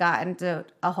kind of got into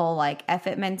a whole like F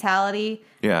it mentality.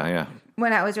 Yeah.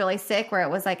 When I was really sick, where it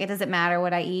was like, it doesn't matter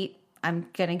what I eat, I'm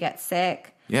going to get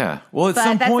sick. Yeah. Well, at but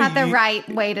some that's point, not the right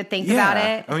way to think about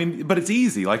it. I mean, but it's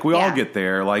easy. Like we all get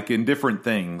there, like in different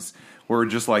things. We're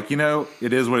just like,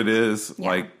 it is what it is. Yeah.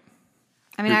 Like,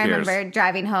 I mean, I remember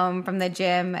driving home from the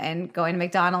gym and going to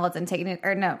McDonald's and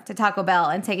to Taco Bell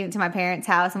and taking it to my parents'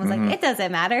 house and was like, it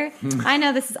doesn't matter. I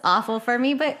know this is awful for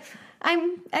me, but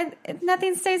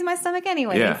nothing stays in my stomach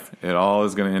anyways. Yeah, it all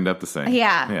is going to end up the same.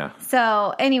 Yeah.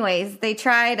 So anyways, they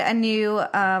tried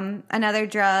another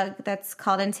drug that's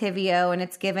called Entyvio, and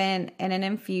it's given in an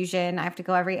infusion. I have to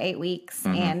go every 8 weeks,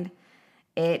 and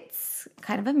it's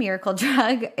kind of a miracle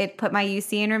drug. It put my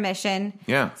UC in remission.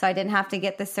 Yeah. So I didn't have to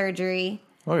get the surgery.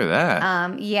 Look at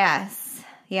that. Yes.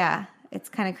 Yeah. It's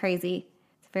kind of crazy.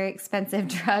 It's a very expensive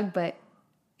drug, but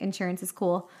insurance is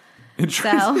cool.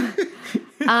 So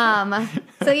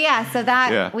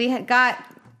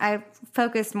I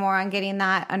focused more on getting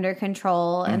that under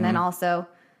control, and then also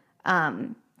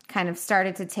kind of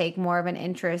started to take more of an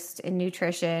interest in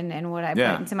nutrition and what I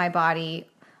put into my body.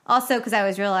 Also, because I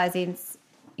was realizing,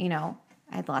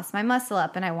 I'd lost my muscle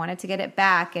up and I wanted to get it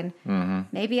back, and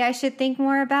maybe I should think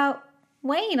more about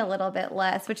weighing a little bit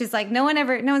less, which is like no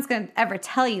one's going to ever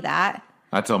tell you that.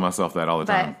 I tell myself that all the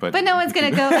time. But no one's going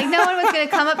to go, like, no one was going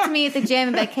to come up to me at the gym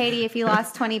and be like, Katie, if you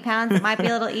lost 20 pounds, it might be a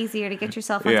little easier to get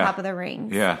yourself on top of the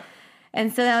rings. Yeah.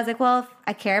 And so then I was like, well, if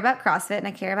I care about CrossFit and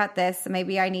I care about this, so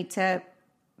maybe I need to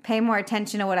pay more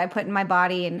attention to what I put in my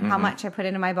body and how much I put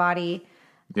into my body.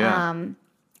 Yeah.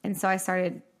 And so I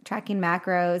started tracking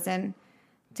macros and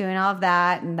doing all of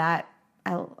that. And that,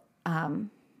 I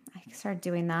started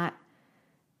doing that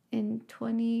in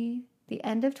the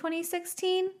end of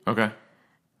 2016. Okay.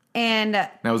 And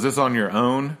now, was this on your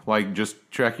own, like just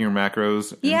tracking your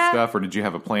macros and stuff, or did you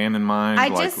have a plan in mind? I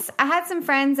had some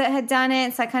friends that had done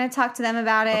it, so I kind of talked to them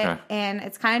about it. And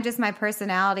it's kind of just my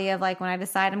personality of like, when I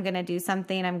decide I'm going to do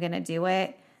something, I'm going to do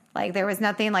it. Like there was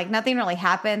nothing really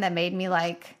happened that made me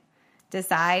like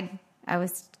decide I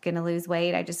was going to lose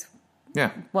weight. I just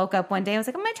woke up one day and was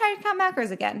like, I'm going to try to count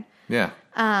macros again. Yeah.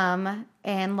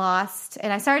 And lost,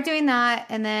 and I started doing that,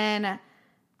 and then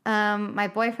my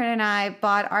boyfriend and I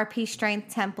bought RP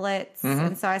strength templates,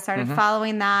 and so I started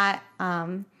following that.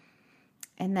 And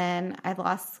then I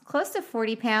lost close to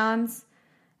 40 pounds,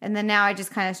 and then now I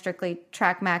just kind of strictly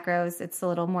track macros. It's a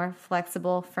little more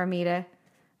flexible for me than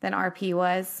RP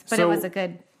was, but it was a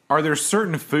good. Are there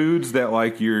certain foods that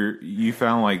like you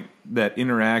found like that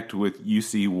interact with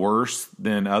UC worse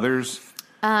than others?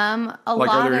 Are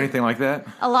there anything like that?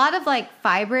 A lot of like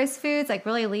fibrous foods, like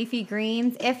really leafy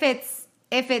greens. If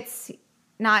it's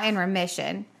not in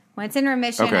remission. When it's in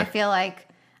remission, I feel like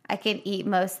I can eat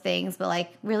most things, but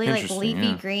like really like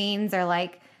leafy greens or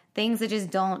like things that just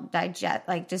don't digest,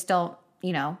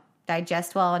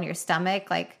 digest well in your stomach.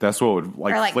 Like that's what would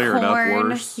like flare corn. It up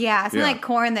worse. Yeah, something like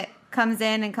corn that comes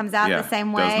in and comes out the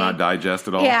same way. Does not digest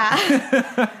at all.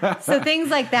 Yeah. So things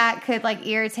like that could like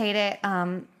irritate it.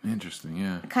 Interesting.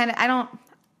 Yeah. Kind of. I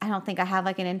don't think I have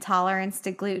like an intolerance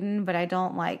to gluten, but I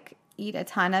don't like eat a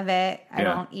ton of it. I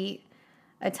don't eat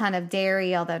a ton of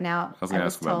dairy, although now I was going to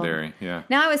ask about dairy. Yeah.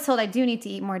 Now I was told I do need to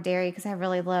eat more dairy because I have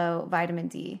really low vitamin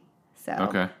D.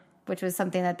 So which was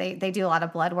something that they do a lot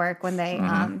of blood work when they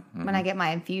when I get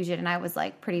my infusion, and I was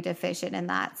like pretty deficient in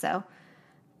that. So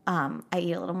I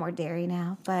eat a little more dairy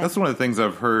now. But that's one of the things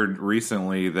I've heard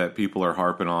recently that people are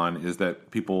harping on is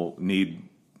that people need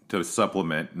to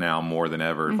supplement now more than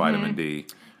ever vitamin D.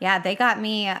 Yeah, they got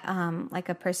me like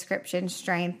a prescription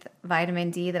strength vitamin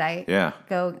D that I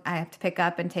have to pick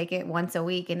up and take it once a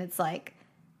week, and it's like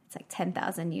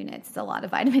 10,000 units. It's a lot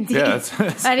of vitamin D. Yeah,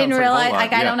 I didn't realize.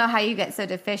 I don't know how you get so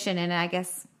deficient in it. I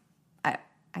guess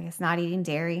not eating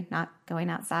dairy, not going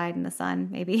outside in the sun,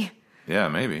 maybe. Yeah,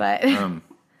 maybe. But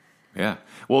Yeah.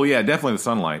 Well, yeah, definitely the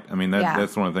sunlight. I mean,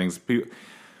 that's one of the things.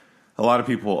 A lot of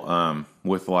people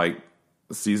with like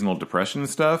seasonal depression and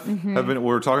stuff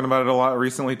we're talking about it a lot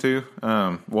recently too.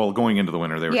 Well, going into the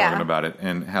winter, they were talking about it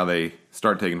and how they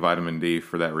start taking vitamin D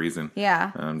for that reason.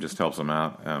 Yeah. Just helps them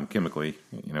out chemically,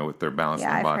 with their balance in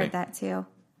the body. Yeah, I've heard that too.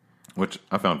 Which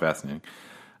I found fascinating.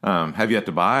 Have yet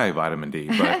to buy vitamin D,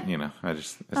 but I think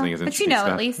it's interesting. But stuff.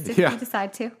 At least if you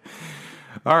decide to.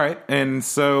 All right, and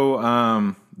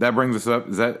so that brings us up.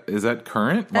 Is that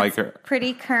current? That's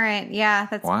pretty current. Yeah.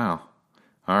 That's wow.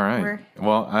 All right.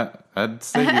 Well, I'd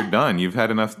say you're done. You've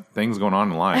had enough things going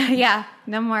on in life. Yeah.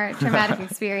 No more traumatic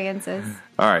experiences.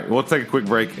 All right. We'll take a quick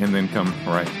break and then come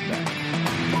right back.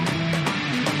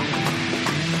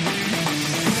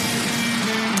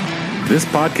 This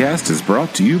podcast is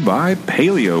brought to you by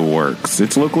Paleo Works.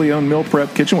 It's a locally owned meal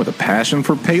prep kitchen with a passion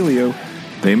for paleo.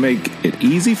 They make it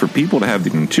easy for people to have the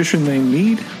nutrition they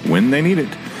need when they need it.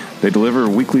 They deliver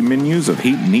weekly menus of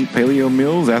heat and eat paleo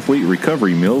meals, athlete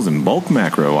recovery meals, and bulk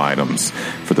macro items,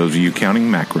 for those of you counting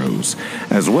macros,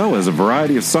 as well as a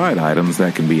variety of side items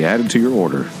that can be added to your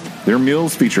order. Their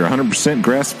meals feature 100%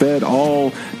 grass-fed,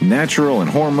 all natural and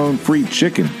hormone-free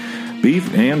chicken,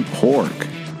 beef, and pork.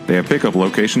 They have pickup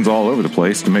locations all over the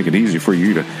place to make it easy for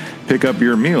you to pick up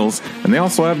your meals, and they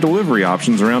also have delivery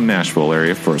options around Nashville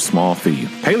area for a small fee.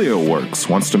 Paleo Works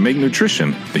wants to make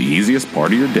nutrition the easiest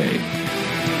part of your day.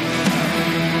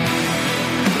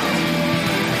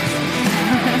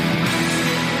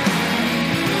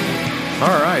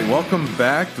 All right, welcome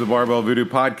back to the Barbell Voodoo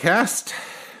Podcast.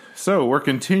 So we're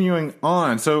continuing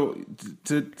on. So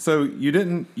you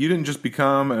didn't just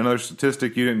become another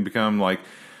statistic. You didn't become like,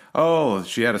 oh,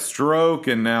 she had a stroke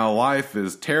and now life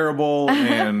is terrible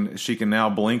and she can now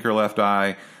blink her left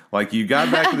eye. Like, you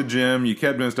got back to the gym, you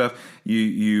kept doing stuff,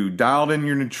 you dialed in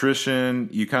your nutrition,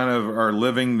 you kind of are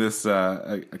living this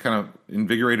kind of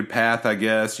invigorated path, I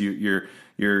guess. Your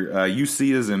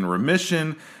UC is in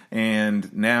remission,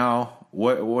 and now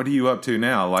what are you up to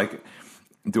now? Like,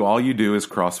 do all you do is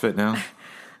CrossFit now?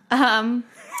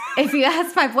 If you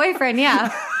ask my boyfriend,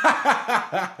 yeah.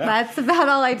 That's about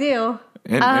all I do.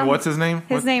 And what's his name?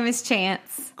 His name is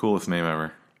Chance. Coolest name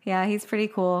ever. Yeah, he's pretty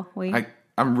cool.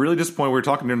 I'm really disappointed. We were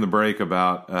talking during the break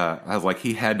about, I was like,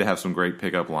 he had to have some great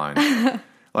pickup lines.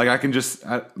 Like, I can just,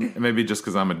 maybe just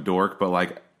because I'm a dork, but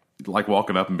like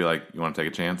walking up and be like, you want to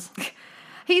take a chance?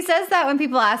 He says that when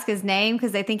people ask his name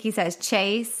because they think he says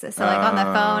Chase. So like on the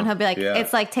phone, he'll be like,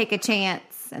 it's like take a chance.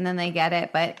 And then they get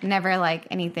it, but never like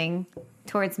anything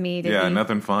towards me.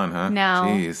 Nothing fun, huh? No.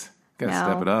 Jeez. Gotta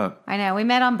step it up. I know. We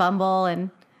met on Bumble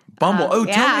and... Bumble.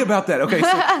 Tell me about that. Okay,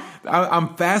 so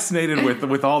I'm fascinated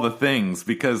with all the things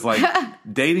because like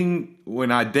dating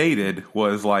when I dated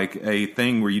was like a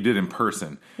thing where you did in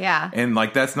person. Yeah. And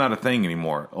like that's not a thing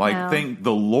anymore. Like thank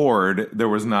the Lord there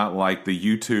was not like the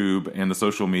YouTube and the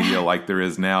social media like there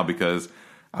is now because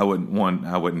I wouldn't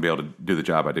be able to do the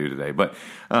job I do today. But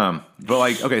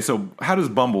like okay, so how does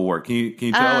Bumble work? Can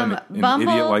you tell an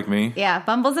idiot like me? Yeah,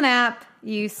 Bumble's an app.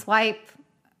 You swipe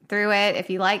through it. If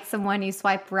you like someone, you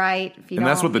swipe right. If you and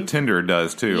that's what the Tinder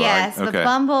does too. Yes, right? Okay. The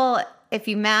Bumble, if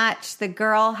you match, the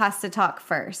girl has to talk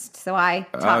first. So I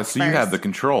talk first. So you have the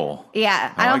control.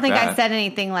 Yeah, I don't think I said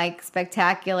anything like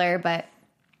spectacular, but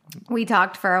we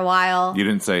talked for a while. You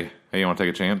didn't say, "Hey, you want to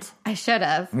take a chance?" I should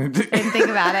have. Didn't think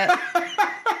about it.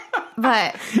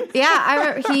 But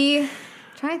yeah,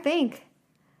 trying to think.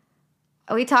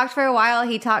 We talked for a while.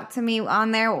 He talked to me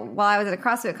on there while I was at a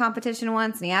CrossFit competition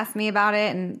once, and he asked me about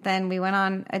it, and then we went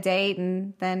on a date,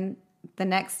 and then the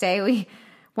next day we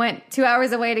went 2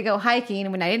 hours away to go hiking,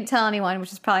 and I didn't tell anyone,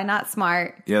 which is probably not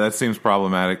smart. Yeah, that seems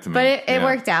problematic to me. But it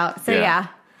worked out, so yeah.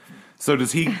 So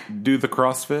does he do the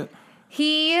CrossFit?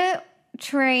 He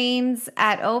trains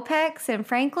at OPEX in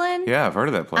Franklin. Yeah, I've heard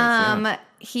of that place.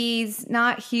 He's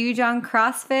not huge on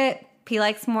CrossFit. He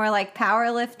likes more like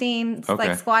powerlifting,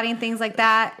 like squatting, things like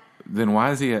that. Then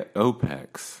why is he at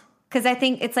OPEX? Because I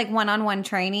think it's like one-on-one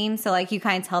training, so like you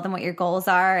kind of tell them what your goals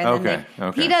are. And then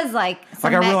he does like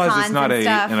some like I realize Metcons it's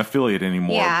not an affiliate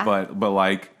anymore, but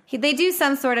like they do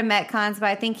some sort of Metcons, but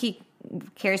I think he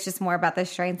cares just more about the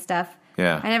strength stuff.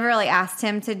 Yeah, I never really asked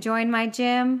him to join my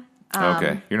gym.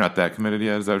 Okay, you're not that committed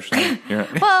yet. Is that what you're saying?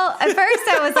 Well, at first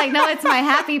I was like, no, it's my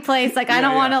happy place. Like I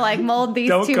don't want to like mold these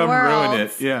two worlds. Don't come ruin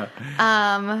it.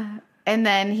 Yeah. And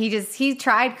then he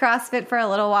tried CrossFit for a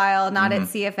little while, not at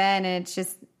CFN, and it's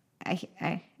just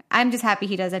I'm just happy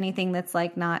he does anything that's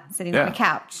like not sitting on a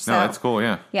couch. So, no, that's cool.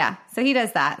 Yeah. Yeah. So he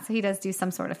does that. So he does do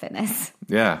some sort of fitness.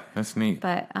 Yeah, that's neat.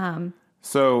 But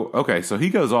so he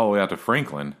goes all the way out to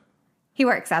Franklin. He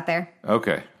works out there.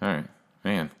 Okay. All right.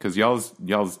 Man, because y'all's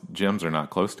gyms are not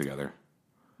close together.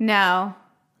 No.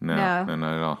 No,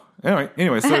 not at all.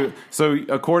 Anyway, so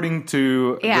according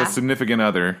to the significant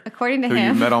other, according to who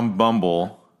him, you met on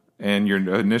Bumble, and your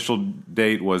initial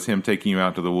date was him taking you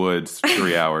out to the woods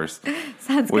 3 hours.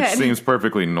 Sounds which good. seems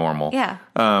perfectly normal. Yeah.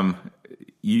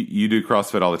 You do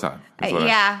CrossFit all the time.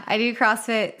 I do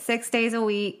CrossFit 6 days a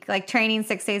week, like training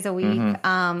 6 days a week.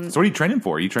 Mm-hmm. So what are you training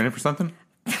for? Are you training for something?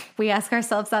 We ask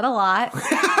ourselves that a lot.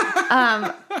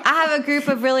 I have a group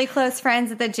of really close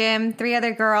friends at the gym, 3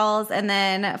 other girls, and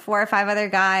then 4 or 5 other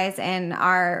guys, and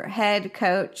our head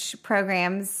coach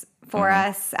programs for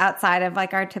us outside of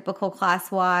like our typical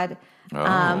class WOD.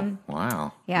 Oh,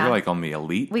 wow. Yeah. You're like on the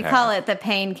elite We path. call it the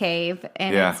pain cave,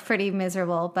 and it's pretty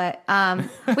miserable. But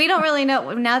we don't really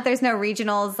know, now that there's no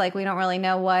regionals, like we don't really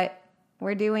know what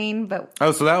we're doing. But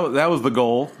so that was the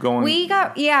goal going?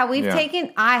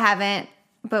 I haven't,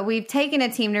 but we've taken a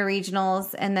team to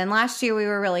regionals, and then last year we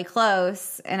were really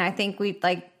close, and I think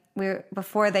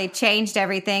before they changed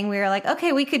everything, we were like,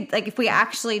 okay, we could, like, if we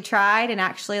actually tried and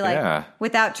actually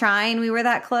without trying, we were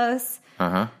that close.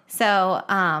 So,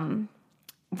 I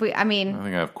think I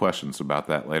have questions about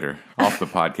that later off the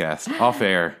podcast, off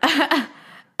air.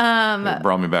 It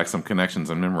brought me back some connections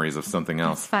and memories of something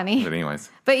else. Funny. But anyways.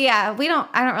 But yeah,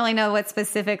 I don't really know what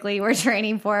specifically we're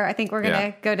training for. I think we're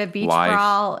going to go to beach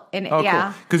brawl. And cool.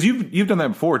 Because you've done that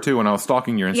before too when I was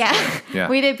stalking your Instagram. Yeah.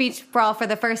 We did beach brawl for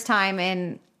the first time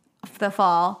in the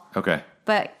fall. Okay.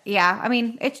 But yeah,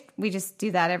 we just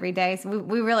do that every day. So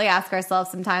we really ask ourselves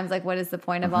sometimes, like, what is the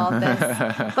point of all of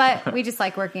this? But we just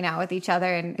like working out with each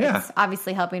other, and it's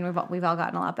obviously helping. We've all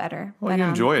gotten a lot better. Well, you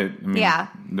enjoy it.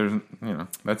 There's,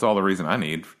 that's all the reason I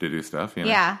need to do stuff.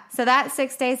 Yeah. So that's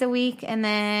 6 days a week, and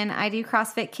then I do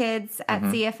CrossFit Kids at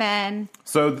CFN.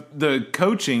 So the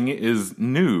coaching is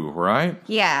new, right?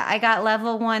 Yeah, I got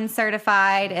level 1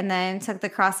 certified, and then took the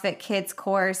CrossFit Kids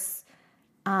course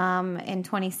in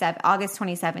August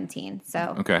 2017.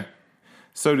 So okay.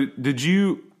 So did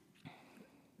you?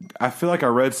 I feel like I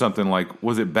read something like,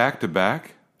 was it back to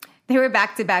back? They were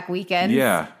back to back weekends.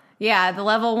 Yeah. Yeah, the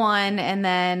level 1, and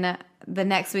then the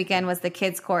next weekend was the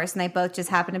kids course, and they both just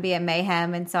happened to be at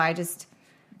Mayhem, and so I just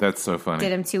that's so funny.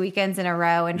 Did them 2 weekends in a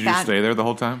row, and did you stay there the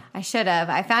whole time? I should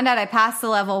have. I found out I passed the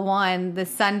level 1 the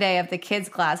Sunday of the kids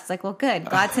class. It's like, well, good.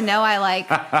 Glad to know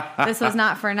this was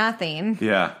not for nothing.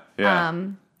 Yeah. Yeah.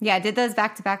 I did those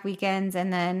back-to-back weekends,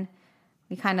 and then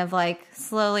we kind of like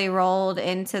slowly rolled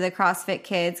into the CrossFit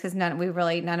Kids because none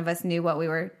of us knew what we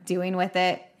were doing with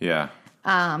it. Yeah.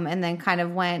 And then kind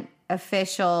of went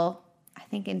official, I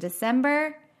think, in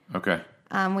December. Okay.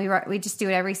 We just do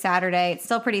it every Saturday. It's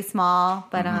still pretty small,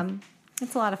 but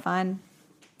it's a lot of fun.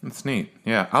 It's neat.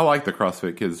 Yeah, I like the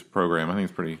CrossFit Kids program. I think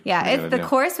it's pretty. Yeah, the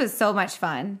course was so much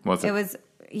fun. Was it? It was.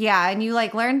 Yeah, and you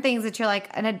like learn things that you're like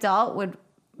an adult would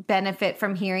benefit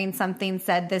from hearing something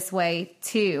said this way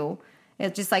too.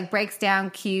 It just like breaks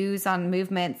down cues on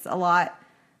movements a lot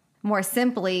more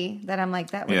simply. That I'm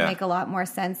like, that would make a lot more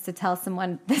sense to tell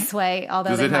someone this way. Although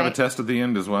does it have a test at the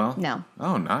end as well? No.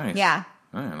 Oh, nice. Yeah.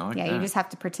 Man, I like that. You just have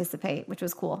to participate, which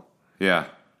was cool. Yeah.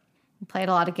 We played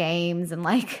a lot of games and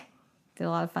like did a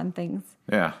lot of fun things.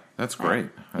 Yeah, that's great.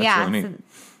 That's really neat. So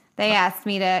they asked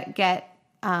me to get.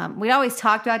 We'd always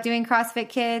talked about doing CrossFit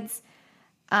Kids.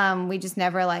 We just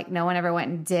never no one ever went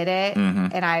and did it.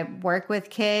 And I work with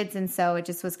kids, and so it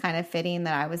just was kind of fitting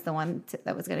that I was the one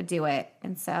that was going to do it.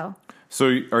 And so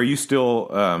are you still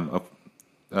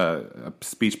a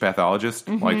speech pathologist,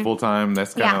 like full time?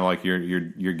 That's kind of like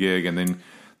your gig, and then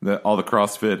all the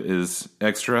CrossFit is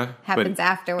extra, happens but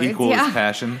afterwards. Equals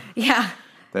passion. Yeah,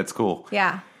 that's cool.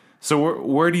 Yeah. So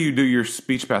where do you do your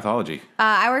speech pathology?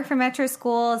 I work for Metro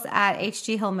Schools at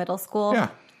H.G. Hill Middle School.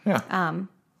 Yeah.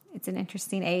 It's an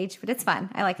interesting age, but it's fun.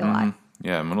 I like it a lot.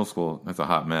 Yeah, middle school, that's a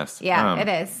hot mess. Yeah, it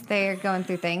is. They're going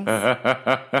through things.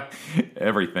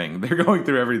 Everything. They're going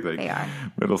through everything. They are.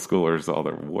 Middle schoolers are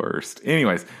the worst.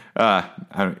 Anyways,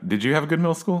 did you have a good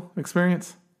middle school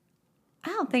experience? I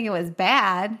don't think it was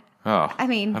bad. Oh, I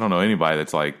don't know anybody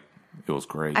that's like, it was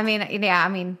great.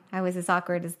 I was as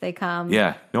awkward as they come.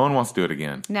 Yeah, no one wants to do it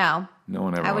again. No. No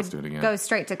one ever wants to do it again. Go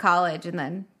straight to college, and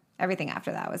then everything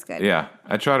after that was good. Yeah,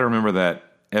 I try to remember that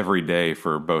every day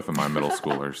for both of my middle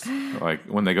schoolers. Like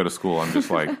when they go to school, I'm just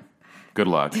like, good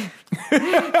luck.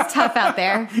 It's tough out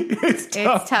there. It's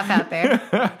tough out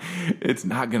there. It's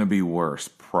not going to be worse,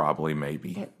 probably,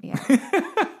 maybe.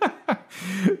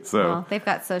 Well, they've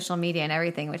got social media and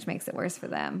everything, which makes it worse for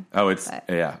them. Oh, that's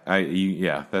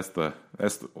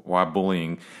why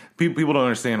bullying. People don't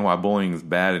understand why bullying is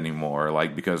bad anymore.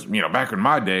 Like because back in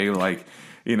my day,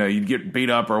 you'd get beat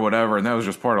up or whatever, and that was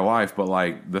just part of life. But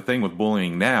the thing with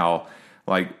bullying now,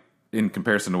 in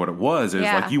comparison to what it was,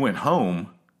 is you went home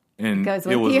and goes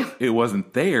with you. It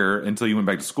wasn't there until you went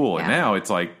back to school. And now it's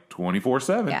like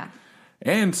 24/7. Yeah.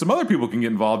 And some other people can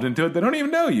get involved into it that don't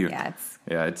even know you.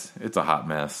 Yeah, it's a hot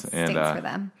mess. Stinks for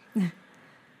them.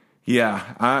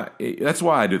 Yeah, that's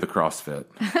why I do the CrossFit,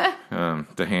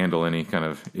 to handle any kind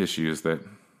of issues that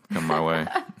come my way.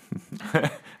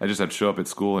 I just have to show up at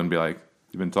school and be like,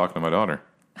 "You've been talking to my daughter,"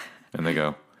 and they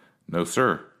go, "No,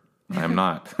 sir, I am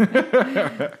not."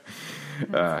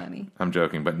 Funny. I'm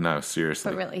joking, but no,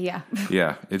 seriously. But really, yeah.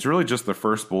 Yeah, it's really just the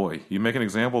first boy. You make an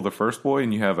example of the first boy,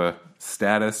 and you have a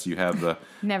status. You have the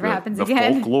happens the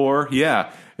again. folklore.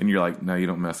 Yeah, and you're like, no, you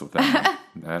don't mess with that.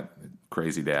 That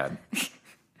crazy dad.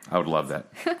 I would love that.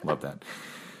 Love that.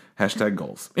 Hashtag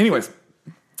goals. Anyways,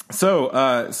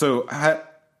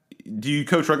 do you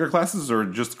coach regular classes or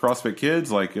just CrossFit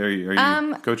Kids? Like, are you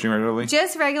coaching regularly?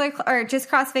 Just regular, or just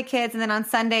CrossFit Kids, and then on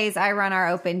Sundays I run our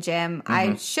open gym. Mm-hmm.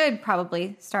 I should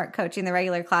probably start coaching the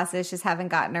regular classes. Just haven't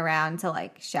gotten around to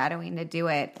like shadowing to do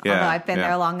it. Yeah, although I've been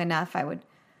there long enough, I would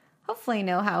hopefully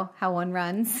know how one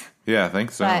runs. Yeah, I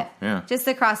think so. But yeah, just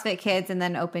the CrossFit Kids and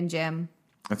then open gym.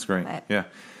 That's great. But, yeah.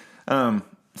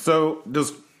 So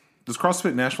does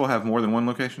CrossFit Nashville have more than one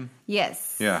location?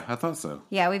 Yes. Yeah, I thought so.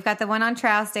 Yeah, we've got the one on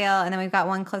Trousdale, and then we've got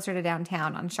one closer to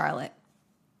downtown on Charlotte.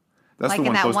 That's like the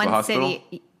one close to the hospital?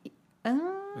 City.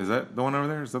 Is that the one over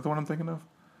there? Is that the one I'm thinking of?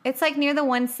 It's like near the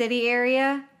One City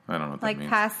area. I don't know what that means.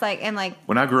 Past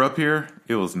when I grew up here,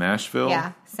 it was Nashville.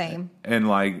 Yeah, same. And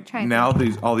now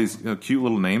all these cute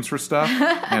little names for stuff,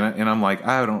 and I'm like,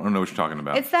 I don't know what you're talking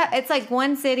about. It's like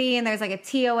One City, and there's like a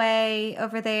TOA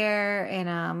over there,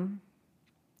 and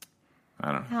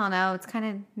I don't know. It's kind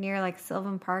of near like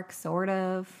Sylvan Park, sort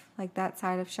of like that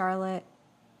side of Charlotte.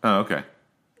 Oh, okay.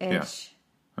 Ish.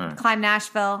 Yeah. Right. Climb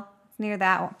Nashville. It's near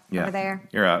that over there.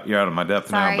 You're out of my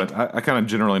depth now, but I kind of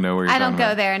generally know where you're. I don't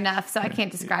go there enough, so I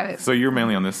can't describe it. So you're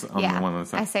mainly on this. On the one on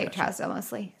this side. I say Trousdale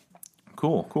mostly.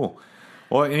 Cool.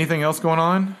 Well, anything else going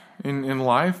on in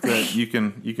life that you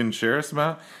can share us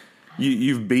about?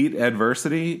 You've beat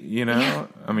adversity, Yeah.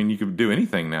 I mean, you could do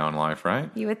anything now in life, right?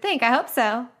 You would think. I hope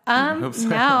so. No,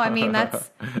 I mean,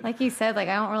 that's, like you said, I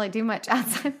don't really do much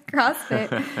outside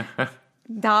CrossFit.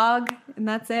 Dog, and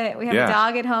that's it. We have a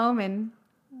dog at home, and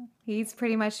he's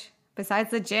pretty much, besides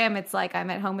the gym, it's like I'm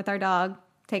at home with our dog,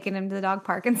 taking him to the dog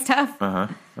park and stuff. Yeah,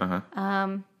 I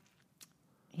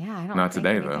don't Not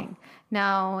today, though.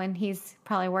 No, and he's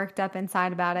probably worked up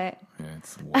inside about it. Yeah,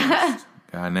 it's the worst.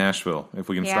 Nashville. If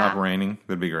we can stop raining,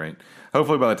 that'd be great.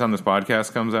 Hopefully by the time this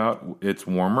podcast comes out, it's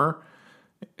warmer,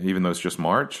 even though it's just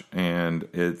March, and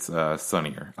it's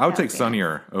sunnier. I would take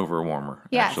sunnier over warmer,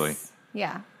 actually.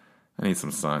 Yeah. I need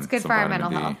some sun. It's good for our mental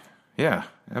health. Yeah,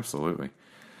 absolutely.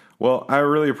 Well, I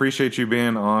really appreciate you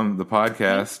being on the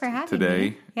podcast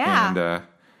today. Me. Yeah.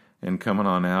 And coming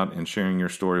on out and sharing your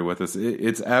story with us.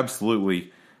 It's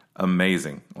absolutely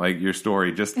amazing. Like your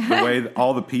story, just the way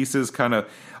all the pieces kind of,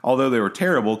 although they were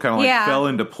terrible, kind of fell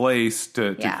into place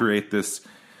to create this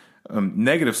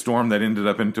negative storm that ended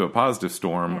up into a positive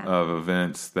storm of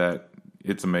events. That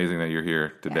it's amazing that you're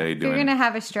here today. You're going to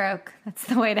have a stroke. That's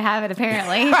the way to have it,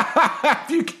 apparently.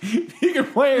 you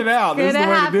can play it out. This is the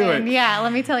way to do it. Yeah,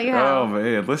 let me tell you how. Oh,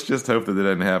 man. Let's just hope that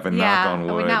doesn't happen. Knock on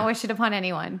wood. I would not wish it upon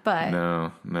anyone, but...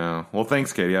 No. Well,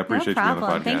 thanks, Katie. I appreciate you on the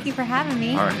podcast. Thank you for having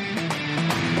me. All right.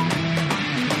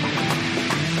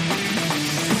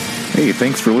 Hey,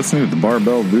 thanks for listening to the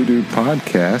Barbell Voodoo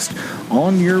podcast.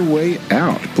 On your way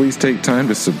out, please take time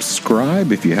to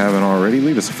subscribe if you haven't already.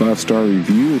 Leave us a 5-star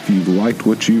review if you've liked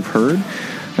what you've heard.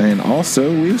 And also,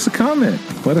 leave us a comment.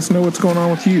 Let us know what's going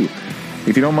on with you.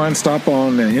 If you don't mind, stop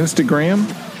on Instagram.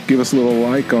 Give us a little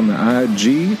like on the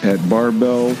IG at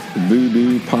Barbell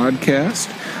Voodoo Podcast.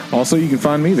 Also, you can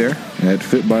find me there at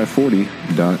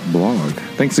fitby40.blog.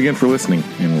 Thanks again for listening,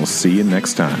 and we'll see you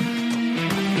next time.